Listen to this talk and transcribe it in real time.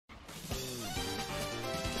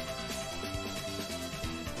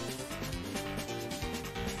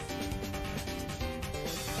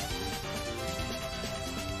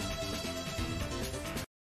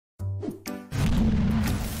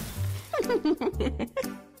Okay,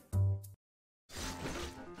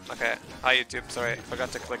 hi YouTube, sorry,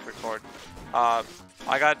 forgot to click record. I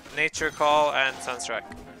got Nature Call and Sunstrike.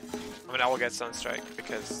 I mean, I will get Sunstrike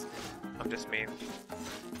because I'm just mean.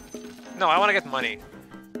 No, I want to get money.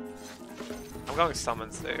 I'm going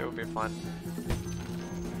summons, it will be fun.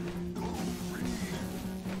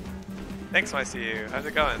 Thanks, MyCU. How's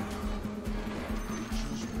it going?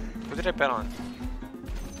 Who did I bet on?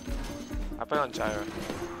 I bet on Gyro.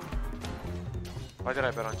 Why did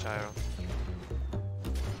I bet on Gyro?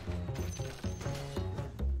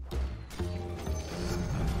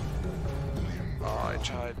 Oh, I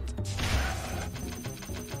tried.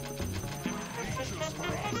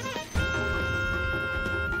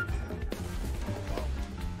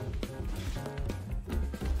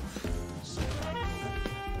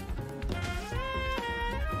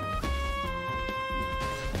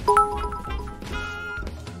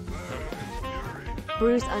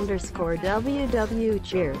 Bruce_WW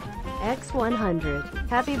cheer. X100.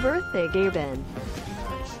 Happy birthday, Gaben.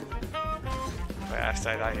 Wait, I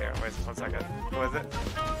die here. Wait, 1 second. What is it?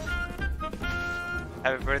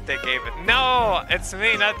 Happy birthday, Gaben. No! It's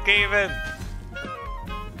me, not Gaben!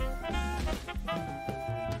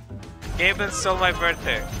 Gaben stole my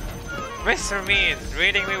birthday. Mr. Mean,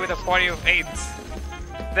 rating me with a party of 8.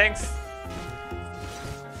 Thanks.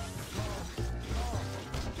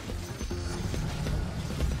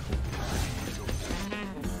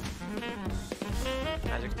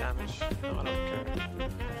 Magic damage? No, I don't care.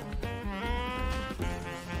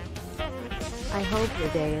 I hope your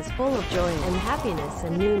day is full of joy and happiness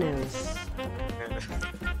and new news.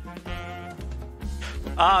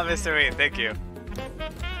 Ah, Mr. Mean, thank you.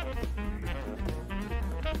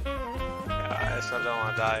 Yeah, I still don't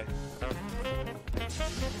want to die.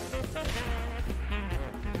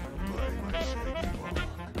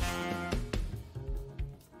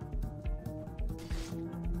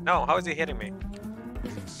 No, how is he hitting me?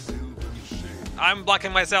 I'm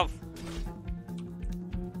blocking myself.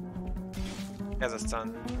 He has a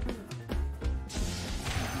stun.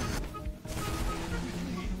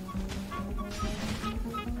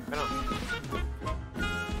 I don't.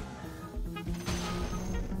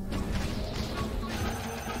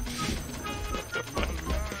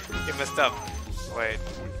 He messed up. Wait,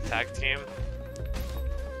 tag team?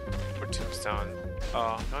 For Tombstone.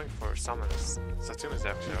 Oh, I'm going for summons. So Tomb is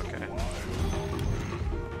actually okay.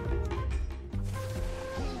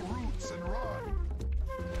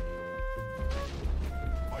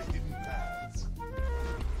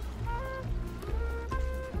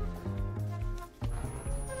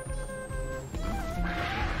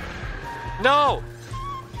 No!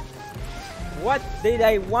 What did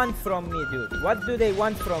I want from me, dude? What do they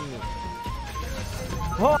want from me?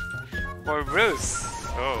 Oh. For Bruce.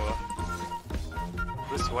 Oh.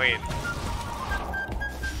 Bruce Wayne.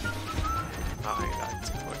 Oh, he died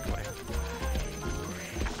too quickly.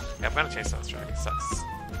 Yeah, I'm gonna chase Sunstrike. It sucks.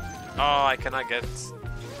 Oh, I cannot get.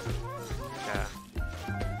 Yeah.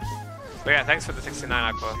 But yeah, thanks for the 69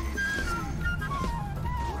 Aqua.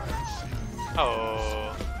 Oh.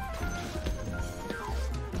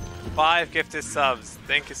 5 gifted subs.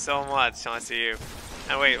 Thank you so much. I see you.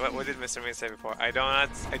 And wait, what did Mr. Mean say before? I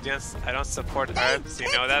don't support herbs. You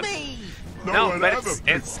know that? No, but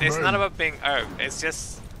it's not about being herb. It's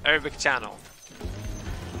just Arabic channel.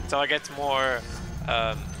 So I get more.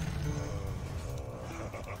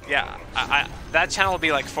 Yeah, that channel will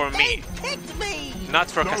be like for me, not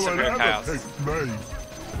for Casimir Chaos.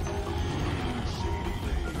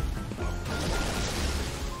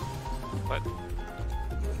 But.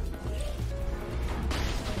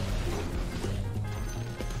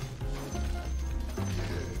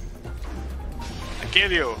 Kill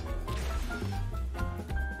you.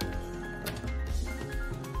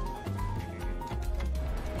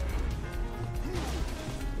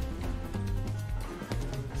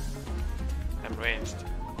 I'm ranged.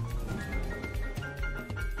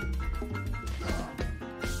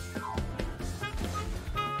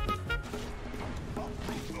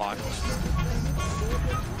 Block.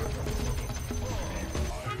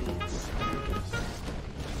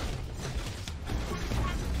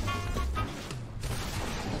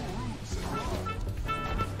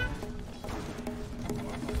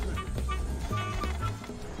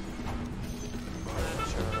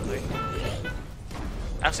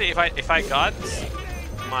 Actually, if I got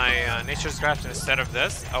my Nature's Graft instead of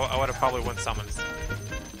this, I would have probably won summons.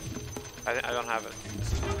 I don't have it.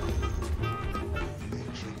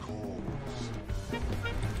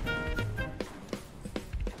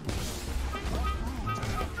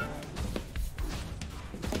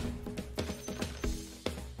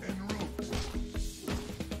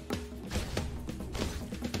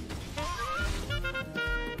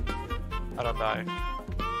 I don't die.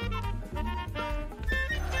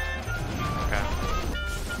 Okay.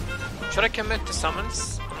 Should I commit to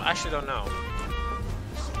summons? I actually don't know.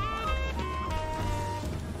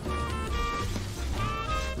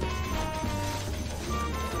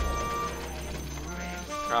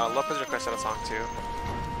 Lopez requested a song too.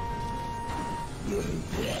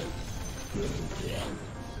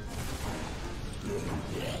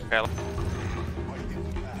 Okay.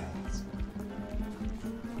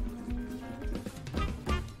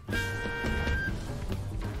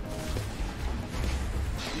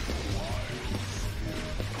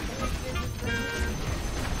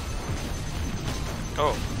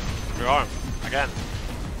 Oh, your arm again.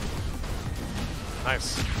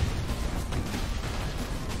 Nice.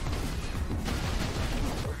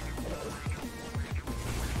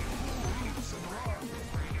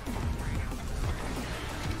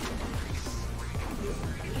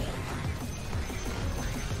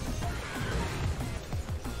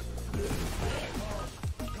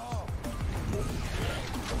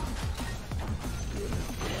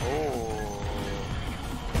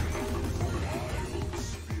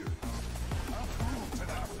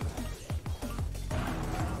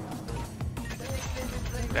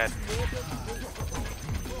 Dead.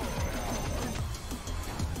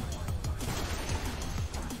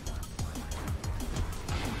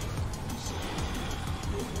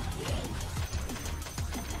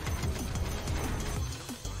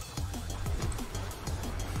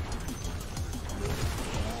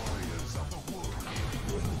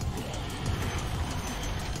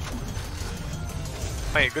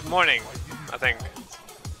 Hey, good morning, I think.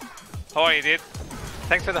 How are you, dude?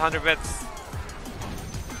 Thanks for the 100 bits.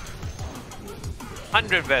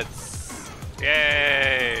 100 bits!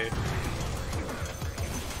 Yay!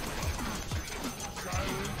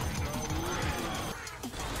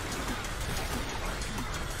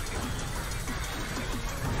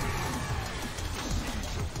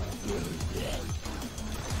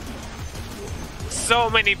 So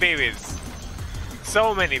many babies!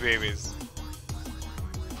 So many babies!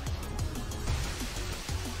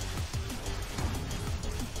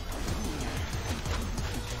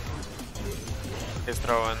 He's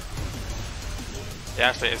throwing. He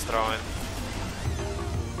actually is throwing.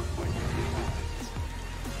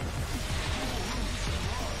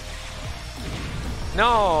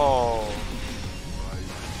 No!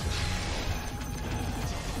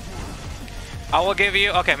 I will give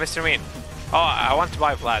you... Okay, Mr. Mean. Oh, I want to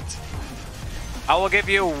buy Vlad. I will give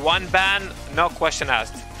you one ban, no question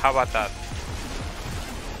asked. How about that?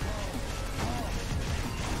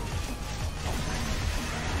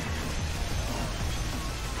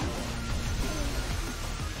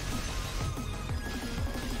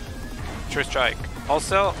 True strike.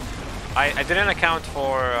 Also, I didn't account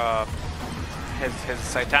for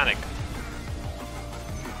his Titanic.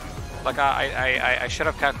 Like I should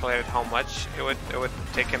have calculated how much it would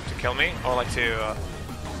take him to kill me, or like to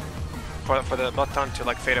for the button to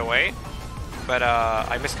like fade away. But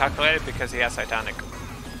I miscalculated because he has Titanic.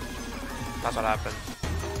 That's what happened.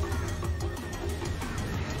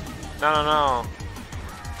 No.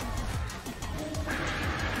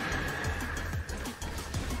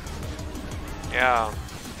 Yeah.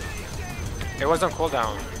 It was on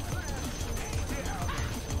cooldown.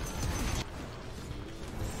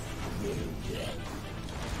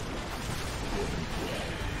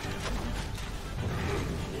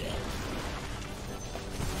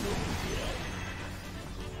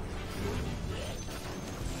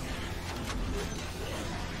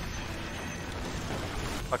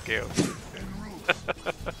 Fuck you.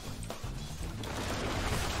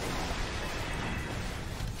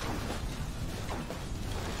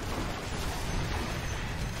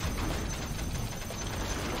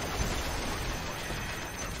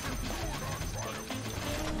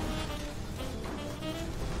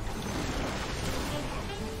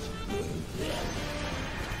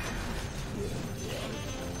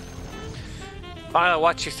 Finally, I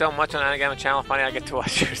watch you so much on Anagama channel. Finally, I get to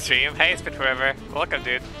watch your stream. Hey, it's been forever. Welcome,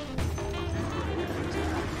 dude.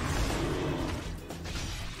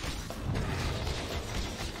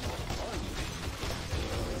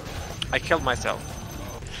 I killed myself.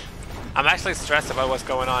 I'm actually stressed about what's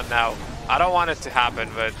going on now. I don't want it to happen,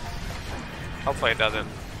 but hopefully it doesn't.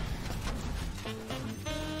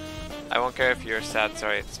 I won't care if you're sad,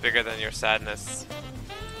 sorry. It's bigger than your sadness.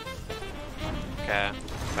 Okay,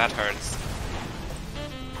 that hurts.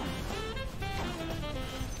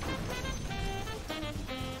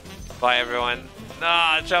 Bye, everyone.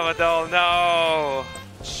 Nah, Travadol, no!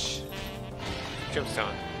 Shh.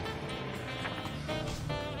 Tombstone.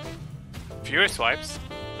 Fury swipes.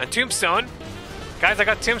 And Tombstone! Guys, I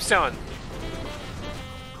got Tombstone!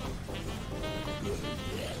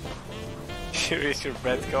 you reach your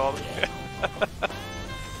bread goal.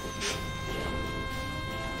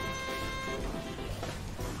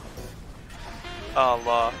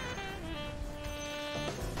 Allah.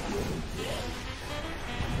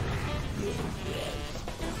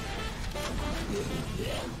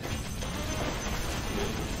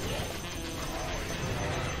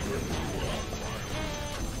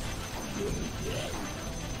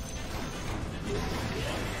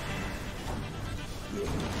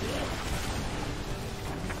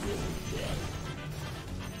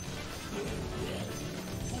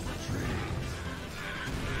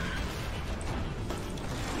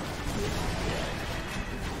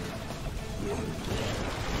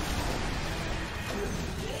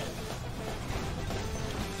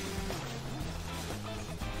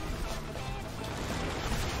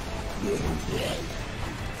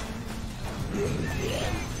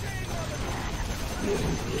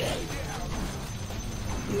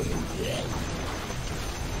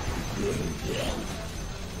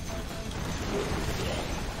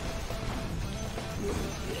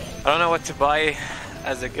 I don't know what to buy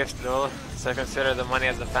as a gift, though, so I consider the money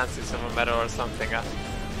as a fancy silver medal or something.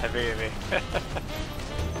 Heavy me.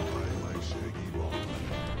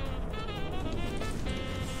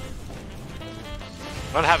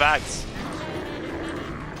 I don't have ags.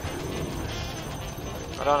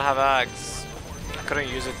 I don't have ags. I couldn't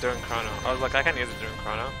use it during chrono. I was like, I can use it during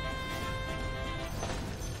chrono.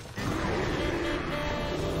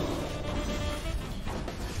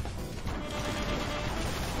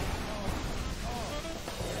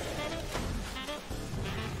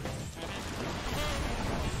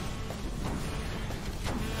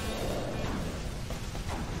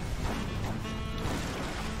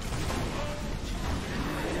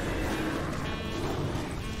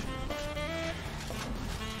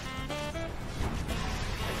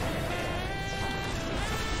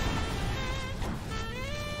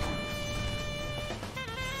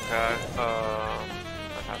 I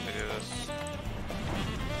have to do this.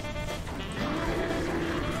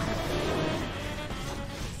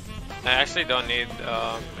 I actually don't need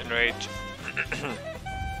enrage.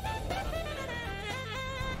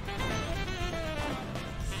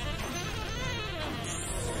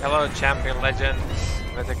 Hello, champion legend,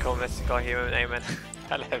 mythical, mystical, Heyman.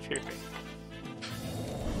 I love you.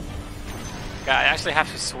 Okay, I actually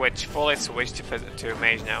have to switch, fully switch to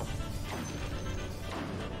mage now.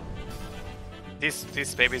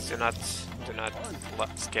 These babies do not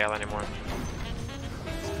scale anymore.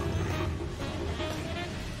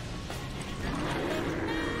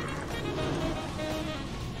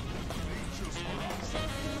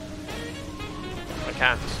 I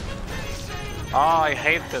can't. Oh, I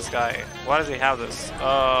hate this guy. Why does he have this?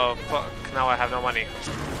 Oh, fuck. Now I have no money.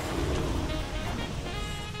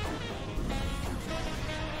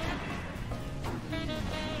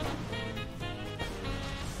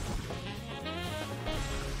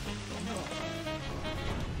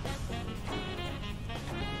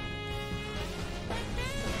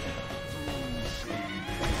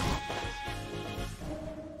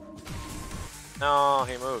 No,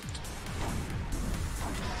 he moved.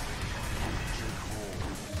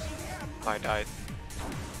 I died.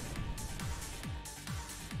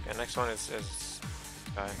 Okay, next one is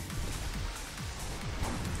guy.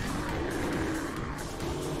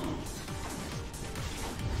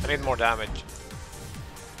 I need more damage.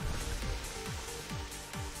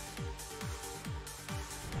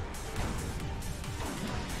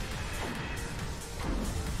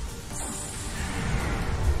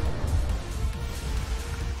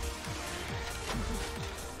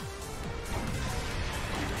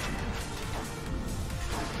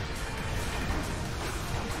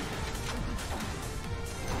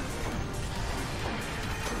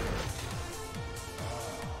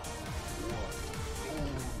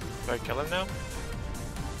 Do I kill him now?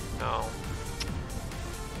 No.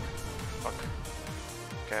 Fuck.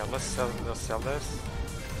 Okay, let's sell this.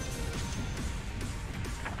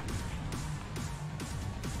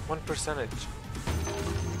 1%.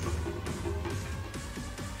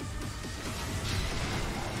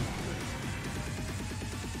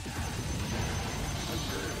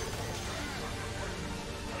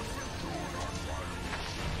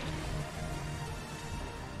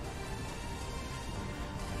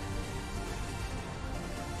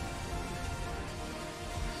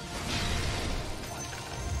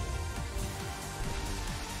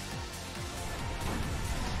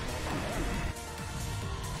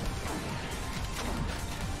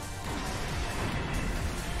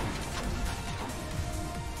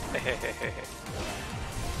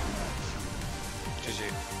 GG.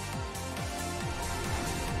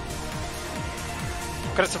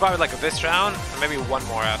 Could have survived like this round, and maybe one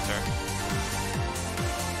more after.